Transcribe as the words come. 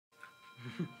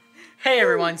Hey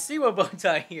everyone, CWheel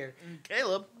Bowtie here.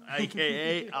 Caleb,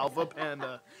 aka Alpha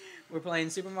Panda. We're playing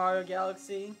Super Mario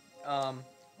Galaxy. Oh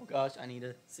gosh, I need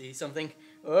to see something.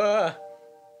 I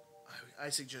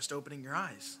suggest opening your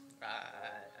eyes.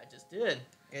 I just did.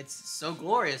 It's so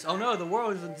glorious. Oh no, the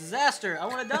world is a disaster. I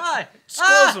want to die. Just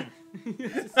close them.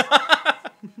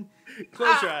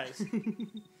 Close your eyes.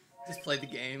 Just play the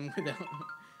game without.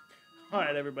 All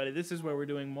right, everybody. This is where we're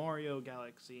doing Mario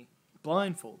Galaxy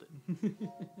blindfolded.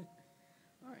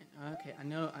 All right. Okay. I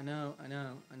know.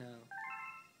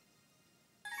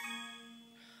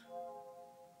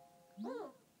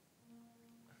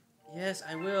 Yes,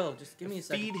 I will. Just give me a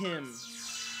second. Feed him.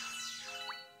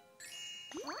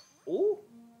 Oh.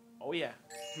 Oh yeah.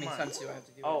 How many times do I have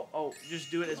to do it? Oh,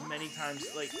 just do it as many times,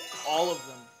 like all of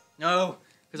them. No,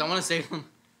 because I want to save them.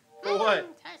 For what?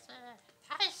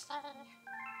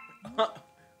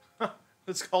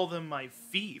 Let's call them my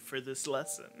fee for this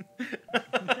lesson.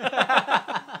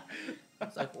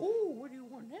 It's like, oh, what do you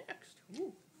want next?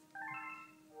 Ooh.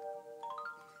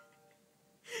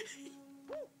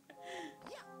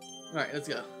 All right, let's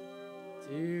go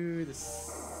to the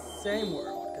same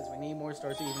world because we need more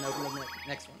stars to even open the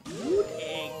next one.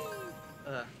 Egg.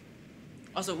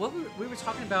 Also, what we were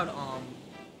talking about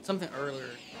something earlier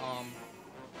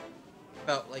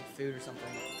about like food or something.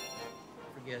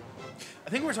 I forget. I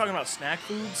think we're talking about snack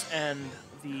foods and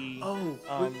the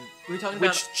we were talking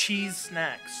which about cheese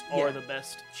snacks are the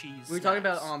best cheese. We were talking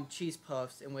about cheese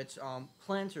puffs, in which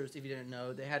Planters, if you didn't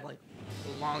know, they had like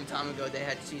a long time ago they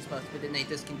had cheese puffs, but then they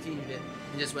discontinued it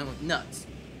and just went with nuts.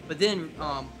 But then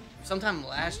sometime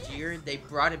last year they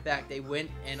brought it back. They went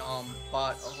and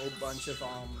bought a whole bunch of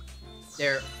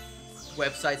their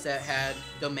websites that had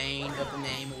domain of the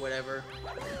name or whatever,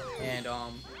 and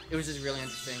it was just really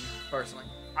interesting personally.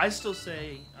 I still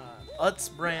say Utz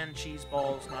brand cheese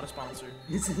balls, not a sponsor.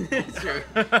 It's true.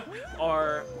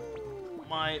 Are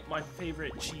my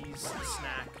favorite cheese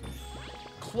snack.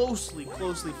 Closely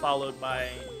followed by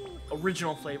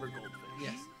original flavor goldfish.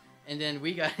 Yes. And then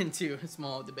we got into a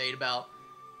small debate about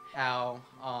how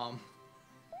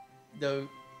the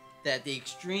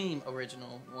extreme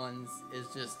original ones is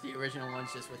just the original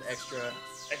ones just with extra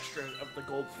of the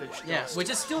goldfish dust. Yeah, which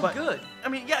is still But, good. I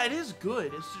mean, yeah, it is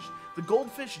good. It's just the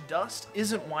goldfish dust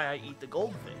isn't why I eat the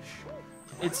goldfish.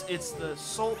 It's the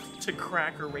salt to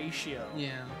cracker ratio.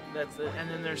 Yeah. And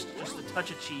then there's just a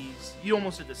touch of cheese. You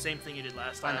almost did the same thing you did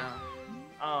last time.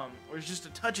 I know. There's just a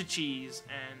touch of cheese,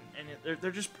 and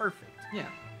they're just perfect. Yeah.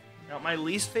 Now, my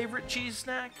least favorite cheese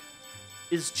snack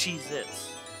is Cheez-Its.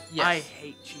 Yes. I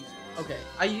hate Cheez-Its. Okay.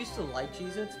 I used to like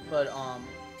Cheez-Its, but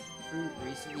through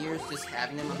recent years, just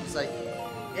having them, I'm just like,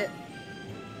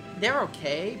 they're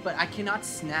okay, but I cannot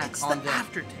snack on them. It's the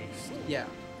aftertaste. Yeah.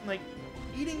 Like,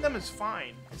 eating them is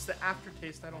fine. It's the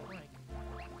aftertaste I don't like.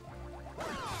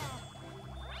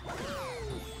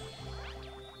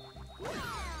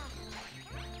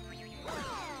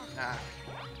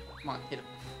 Come on, hit him.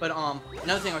 But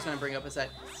another thing I was gonna bring up is that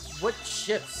what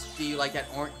chips do you like that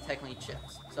aren't technically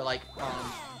chips? So like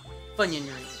Funyun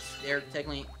rings, they're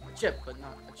technically a chip, but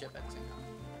not a chip at the same time.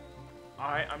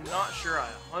 I'm not sure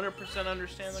I 100%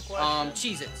 understand the question.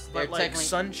 Cheez-Its. But like technically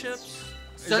Sun Chips?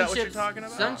 Is that what you're talking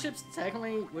about? Sun Chips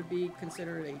technically would be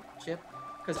considered a chip,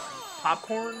 because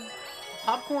Popcorn?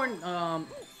 Popcorn,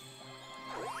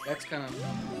 that's kind of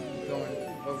going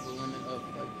over the limit of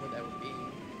like what that would be,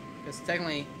 because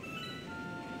technically,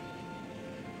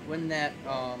 when that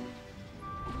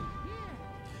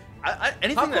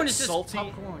anything popcorn that's is just salty,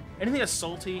 popcorn. anything that's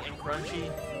salty and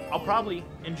crunchy, I'll probably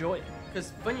enjoy it.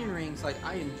 Because Funyun rings, like,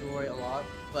 I enjoy a lot,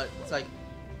 but it's like,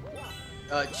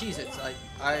 Cheez-Its, like,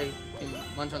 I can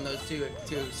munch on those too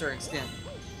to a certain extent.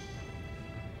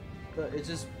 But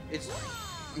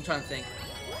I'm trying to think.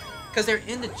 Because they're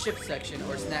in the chip section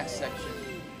or snack section,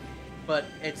 but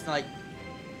it's like,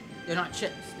 they're not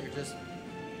chips, they're just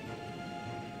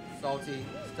salty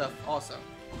stuff also.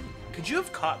 Could you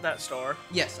have caught that star?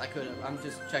 Yes, I could have. I'm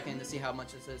just checking to see how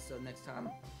much this is, so next time,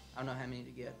 I don't know how many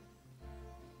to get.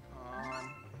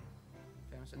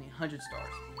 I need 100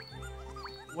 stars.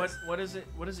 What does it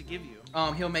give you?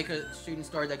 He'll make a shooting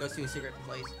star that goes to a secret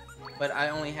place, but I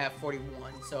only have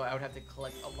 41, so I would have to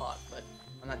collect a lot. But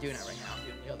I'm not doing that right now. I'm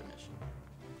doing the other mission.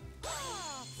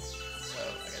 So I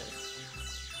gotta.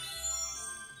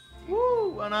 Woo!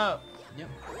 1 up. Yep.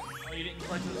 Oh, you didn't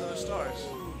collect those other stars.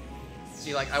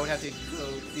 See, like I would have to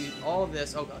go do all of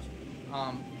this. Oh gosh.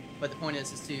 But the point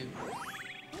is to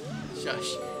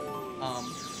shush.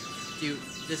 Do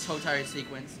this whole entire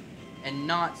sequence and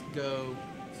not go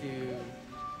to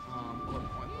what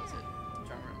point was it? I'm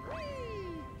trying to remember.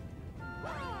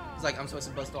 It's like I'm supposed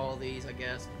to bust all of these, I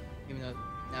guess, even though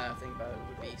now that I think about it,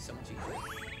 would be so much easier.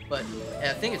 But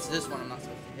I think it's this one I'm not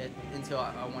supposed to hit until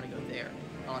I want to go there,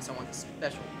 unless I want the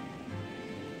special.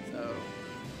 So,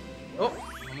 oh,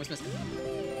 almost missed it.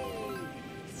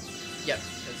 Yep,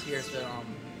 because here's the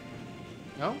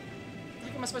no. What the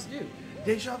heck am I supposed to do?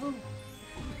 Deja vu.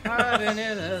 I've been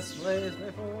in this place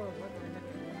before. What the heck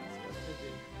am I supposed to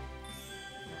do?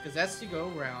 Because that's to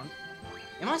go around.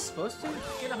 Am I supposed to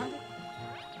get 100?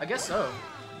 I guess so.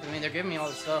 I mean, they're giving me all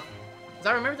this stuff. Because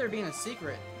I remember there being a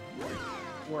secret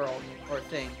world or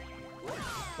thing.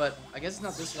 But I guess it's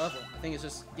not this level. I think it's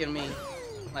just giving me,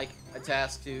 like, a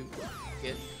task to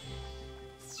get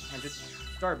 100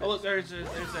 star bits. Oh, look, there's a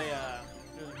crystal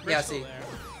Yeah, I see. there.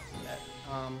 That,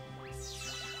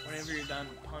 Whenever you're done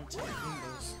hunting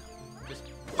Goombas, just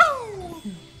woo!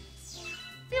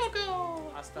 field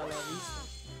goal. Hasta la vista.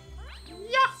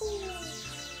 Yahoo!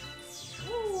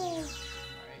 Alright,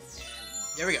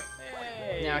 and there we go.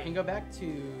 Hey. Now I can go back to.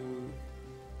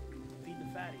 Feed the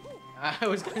fatty. I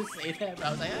was gonna say that, but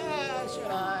I was like, should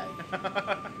I?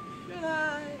 Should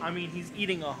I? I mean, he's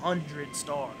eating 100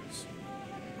 stars.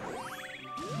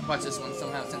 Watch this one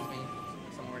somehow sends me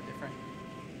somewhere different.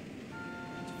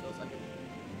 It feels like it.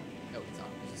 No, it's not.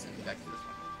 It just sends me back to this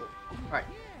one. Cool. Alright,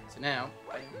 so now.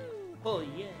 Oh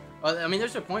yeah. Well, I mean,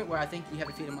 there's a point where I think you have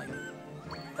to feed him like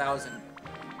 1,000.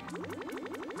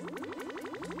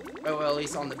 Oh, well, at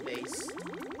least on the base.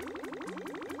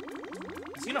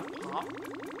 Is he gonna pop?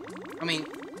 I mean,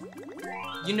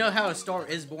 you know how a star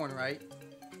is born, right?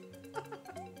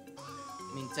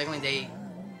 I mean, technically they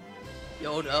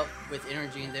build up with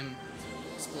energy and then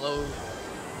explode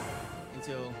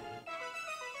until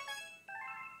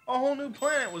A whole new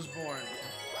planet was born.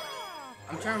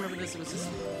 I'm trying to remember this was just,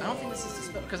 I don't think this is the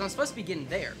spell because I'm supposed to be getting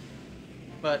there,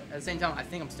 but at the same time I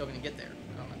think I'm still gonna get there.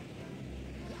 I don't know.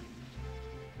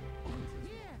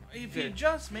 If he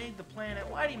just made the planet,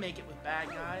 why'd he make it with bad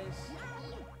guys?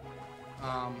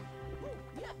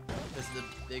 This is the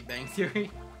Big Bang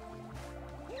Theory.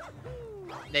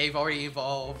 They've already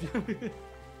evolved.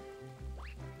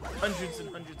 Hundreds and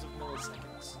hundreds of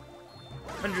milliseconds.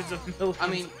 Hundreds of millions. I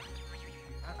mean,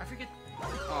 I forget.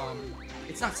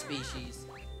 It's not species.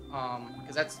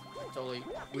 Because that's a totally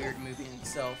weird movie in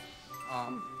itself.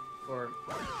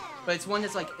 But it's one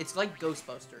that's like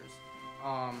Ghostbusters.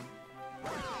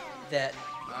 That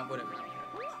whatever.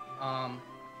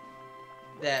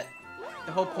 That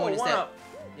the whole point is that. Up.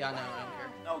 Yeah, I know. I don't care.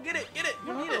 No, get it.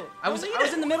 You need it. I was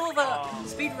in the middle of a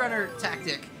speedrunner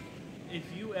tactic. If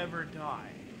you ever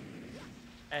die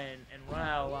and run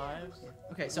out of lives,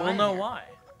 Okay, so we'll I'm know here. why.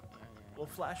 We'll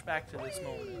flash back to this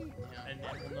moment, and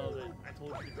we'll know that I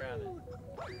told you to grab it.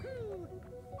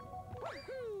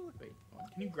 Wait.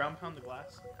 Can you ground pound the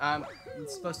glass?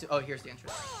 It's supposed to. Oh, here's the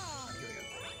entrance. Here we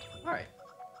go. All right.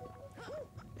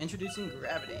 Introducing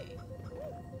gravity.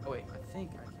 Oh wait, I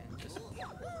think I can just. Yep,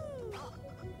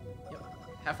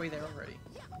 halfway there already.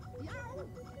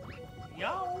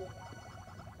 Yo.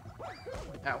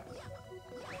 Ow.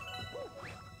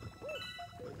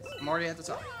 I'm already at the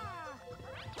top.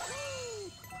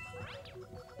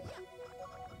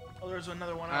 Oh, there's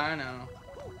another one. I know.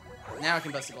 Now I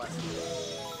can bust the glass.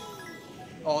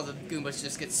 All the Goombas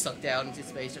just get sucked out into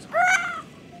space. Just.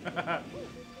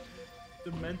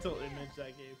 The mental image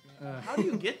that gave me. How How do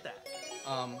you get that?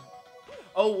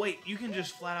 Oh wait, you can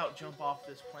just flat out jump off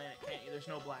this planet, can't you? There's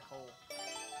no black hole.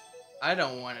 I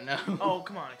don't want to know. Oh,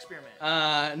 come on, experiment.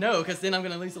 No, because then I'm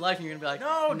gonna lose a life, and you're gonna be like,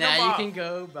 No, nah, jump you off." can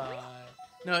go by.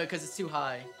 No, because it's too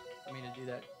high for me to do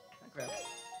that. Oh, crap.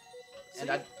 See?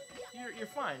 And I. You're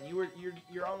fine.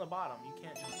 You're on the bottom. You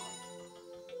can't jump off.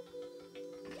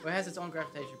 Well, it has its own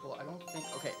gravitational pull. I don't think.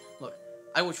 Okay, look.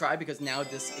 I will try because now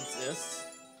this exists.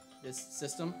 This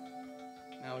system.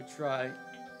 Now I would try.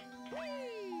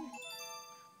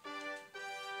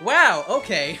 Wow.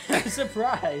 Okay. I'm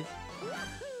surprised.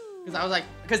 Because I was like,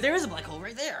 because there is a black hole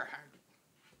right there.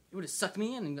 It would have sucked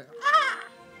me in and like, ah!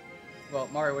 Well,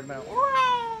 Mario would have been.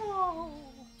 Wow.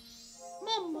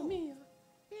 Mamma mia.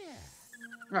 Yeah.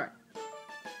 All right.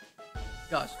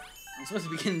 Gosh, I'm supposed to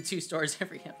be getting 2 stars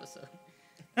every episode.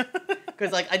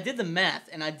 Because, like, I did the math,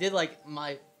 and I did, like,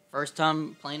 my first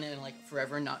time playing it and, like,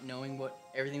 forever not knowing what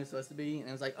everything was supposed to be. And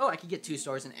it was like, oh, I could get 2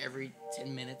 stars in every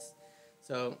 10 minutes.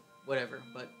 So, whatever.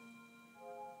 But,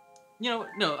 you know,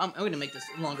 no, I'm going to make this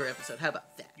a longer episode. How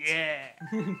about that? Yeah.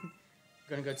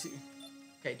 Gonna go to...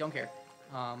 Okay, don't care.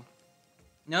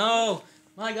 No!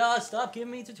 My God, stop giving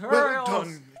me tutorials! Well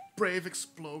done, brave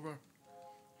explorer.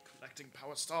 Collecting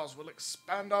power stars will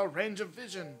expand our range of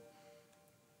vision.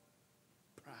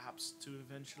 Perhaps to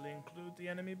eventually include the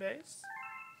enemy base?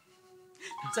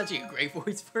 It's actually a great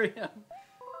voice for him.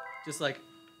 Just like,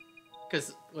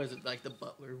 Because, what is it, like the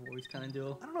butler voice kind of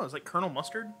deal? I don't know. It's like Colonel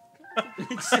Mustard.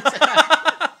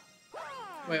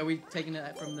 Wait, are we taking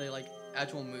that from the, like,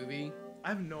 actual movie? I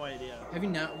have no idea. Have you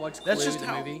not watched That's Clue, just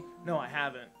the movie? No, I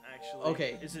haven't actually.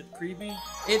 Okay. Is it creepy?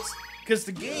 It's... Because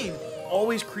the game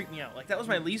always creeped me out. Like, that was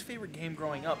my least favorite game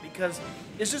growing up because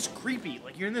it's just creepy.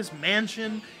 Like, you're in this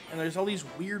mansion, and there's all these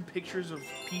weird pictures of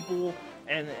people,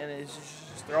 and it's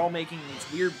just, they're all making these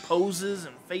weird poses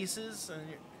and faces, and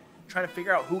you're trying to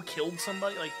figure out who killed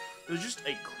somebody. Like, it was just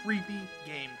a creepy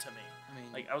game to me. I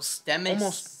mean, Like, I was that makes...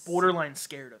 almost borderline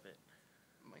scared of it.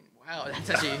 I mean, wow, that's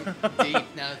actually deep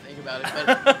now to think about it.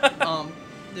 But,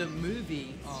 the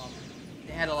movie,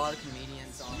 they had a lot of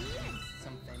comedians,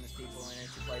 some famous people in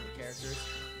it to play the characters,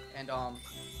 and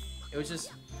it was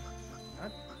just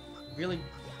not really.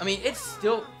 I mean, it's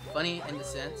still funny in the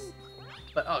sense,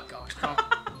 but oh gosh,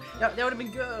 that would have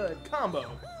been good.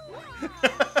 Combo.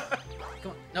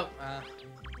 Come on, no,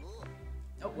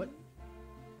 oh what?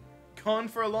 Gone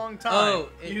for a long time. Oh,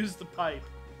 use the pipe.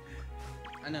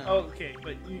 I know. Oh, okay,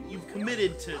 but you've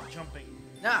committed to jumping.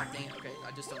 Nah, dang it. Okay,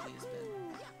 I just don't need to spin.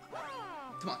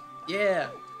 Come on, yeah.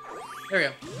 There we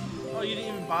go. Oh, you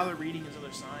didn't even bother reading his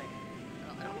other sign.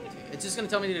 I don't need to. It's just gonna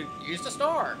tell me to use the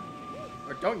star,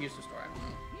 or don't use the star. I don't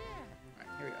know. All right,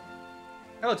 here we go.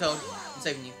 Hello, Toad. I'm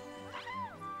saving you.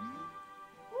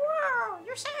 Whoa,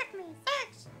 you saved me.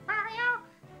 Thanks, Mario.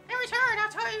 In return, I'll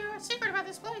tell you a secret about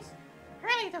this place.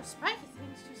 Apparently, those spiky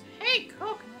things just hate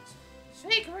coconuts.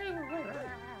 Secret.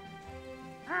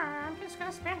 I'm just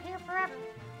gonna spin here forever.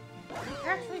 I'm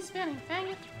actually spinning, dang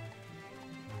it.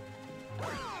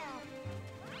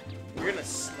 You're gonna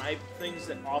snipe things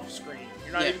that off screen.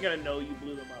 You're not Yeah. even gonna know you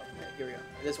blew them up. Okay, here we go.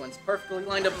 This one's perfectly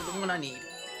lined up with the one I need.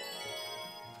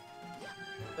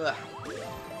 Ugh.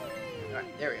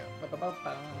 Alright, there we go.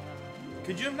 Ba-ba-ba-ba.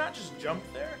 Could you have not just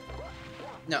jumped there?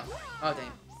 No. Oh,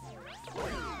 dang.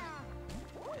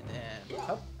 And then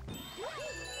up.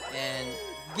 And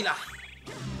gila.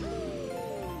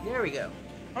 There we go.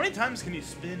 How many times can you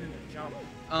spin in a jump?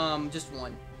 Just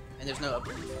one. And there's no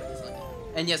upgrades. It's limited.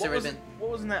 And yes, there would have been. What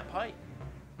was in that pipe?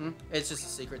 It's just a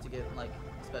secret to get, like,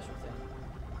 a special thing.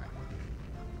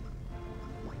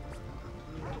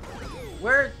 Alright.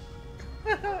 Where?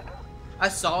 I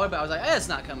saw it, but I was like, it's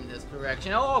not coming this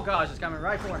direction. Oh gosh, it's coming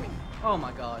right for me. Oh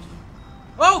my gosh.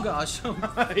 Oh gosh.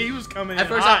 He was coming At in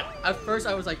first, hot. at first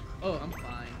I was like, oh, I'm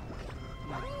fine.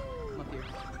 I'm up here.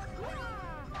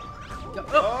 Go.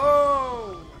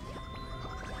 Oh. Oh!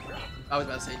 I was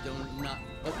about to say, do not.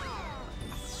 Oh.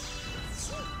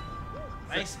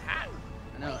 Nice hat.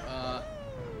 I know.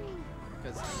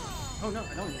 Because. Oh no,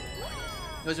 I don't need it.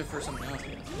 Those are for something else, I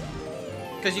guess.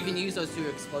 Because you can use those to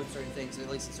explode certain things, at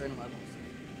least at certain levels.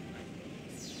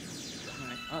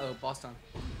 Alright. Uh-oh, boss time.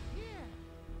 The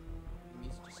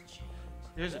music just changed.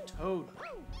 There's a toad.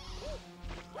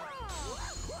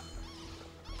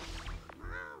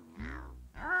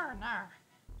 Oh, no.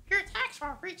 Your attacks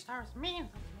won't reach those mean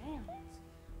aliens.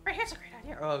 But here's a great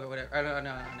idea. Oh, whatever. Oh,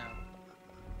 no.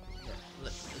 Yeah,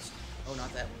 let's, oh,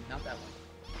 not that one. Not that one.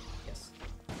 Yes.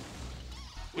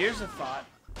 Here's a thought.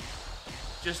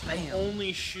 Just Bam.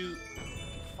 only shoot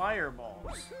fireballs.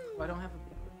 Well, I don't have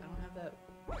that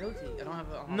ability. I don't have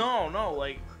a... No,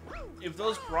 like, if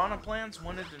those piranha plants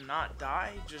wanted to not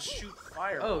die, just shoot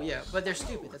fireballs. Oh, yeah, but they're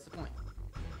stupid. That's the point.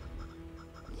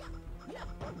 I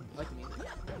like the music.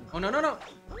 Oh, no.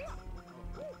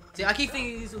 See, I keep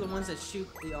thinking these are the ones that shoot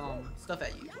the, stuff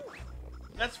at you.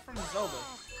 That's from Zelda.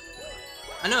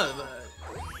 I know, but...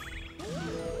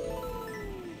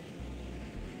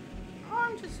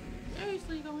 I'm just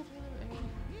seriously going through the rain.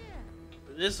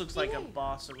 This looks like a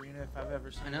boss arena if I've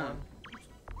ever seen I know. one.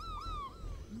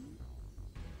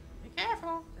 Be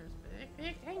careful. There's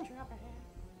big danger up ahead.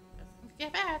 If things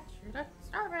get bad, shoot a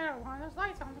starboard at one of those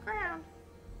lights on the ground.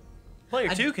 Player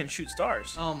 2 can shoot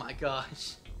stars. Oh, my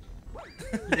gosh.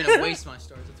 You're gonna waste my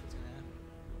stars. That's what's gonna happen.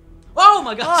 Oh,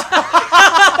 my gosh!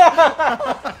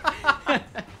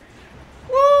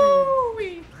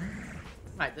 Woo!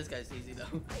 Alright, this guy's easy,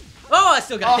 though. Oh, I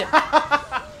still got hit.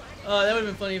 Oh, that would've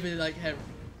been funny if it, like, had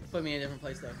put me in a different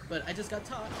place, though. But I just got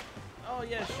taught. Oh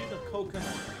yeah, shoot a coconut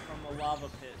from the lava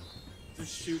pit.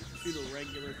 Just shoot a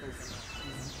regular coconut.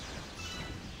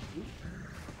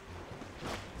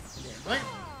 What?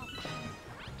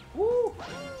 Woo!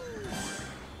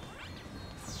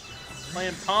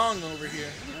 Playing Pong over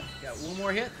here. Got one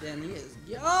more hit, then he is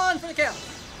gone for the count.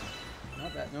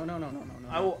 Not that.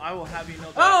 No. I will have you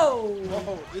know that. Oh!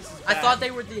 Whoa, this is I bad. thought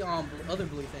they were the other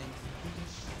blue things.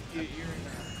 You're in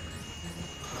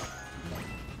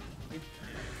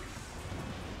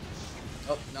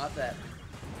Oh, not that.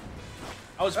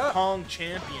 I was Pong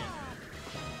champion.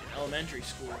 elementary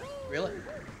school. Really?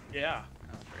 Yeah.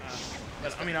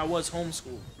 But, I mean, I was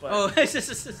homeschooled. But Oh,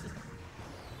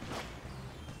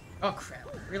 oh crap!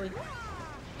 Really?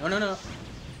 No, no, no,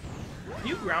 can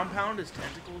you ground pound his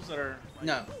tentacles that are? Like,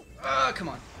 no! Come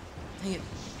on! Dang it!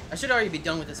 I should already be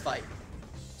done with this fight.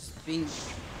 Just being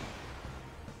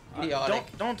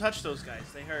idiotic. Don't touch those guys.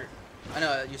 They hurt. I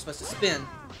know you're supposed to spin.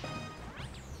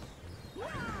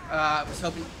 I was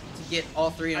hoping to get all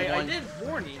three in I one. did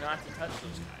warn you not to touch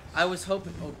those guys. I was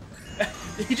hoping. Oh,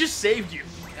 He just saved you.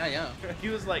 yeah, yeah. He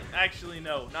was like, actually,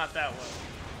 no, not that one.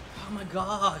 Oh my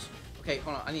gosh. Okay,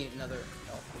 hold on. I need another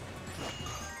health.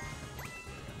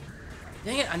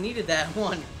 Dang it! I needed that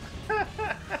one.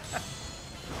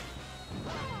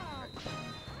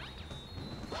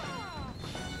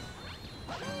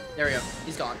 There we go.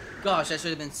 He's gone. Gosh, I should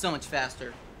have been so much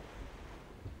faster.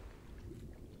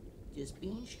 Just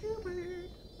being stupid.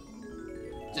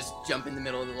 Just jump in the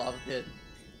middle of the lava pit.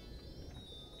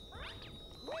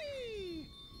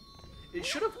 It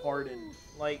should have hardened.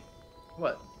 Like,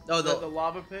 What? Oh, the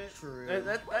lava pit. True.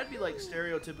 That'd be like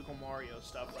stereotypical Mario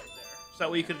stuff right there. So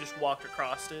that way you could have just walked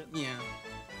across it. Yeah.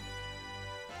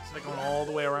 Instead of going all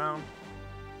the way around.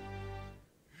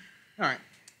 Alright.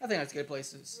 I think that's a good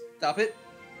place to stop it.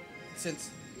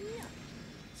 Since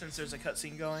There's a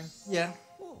cutscene going. yeah.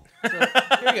 So,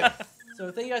 here we go.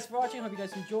 So thank you guys for watching. Hope you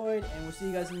guys enjoyed, and we'll see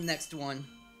you guys in the next one.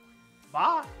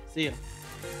 Bye. See ya.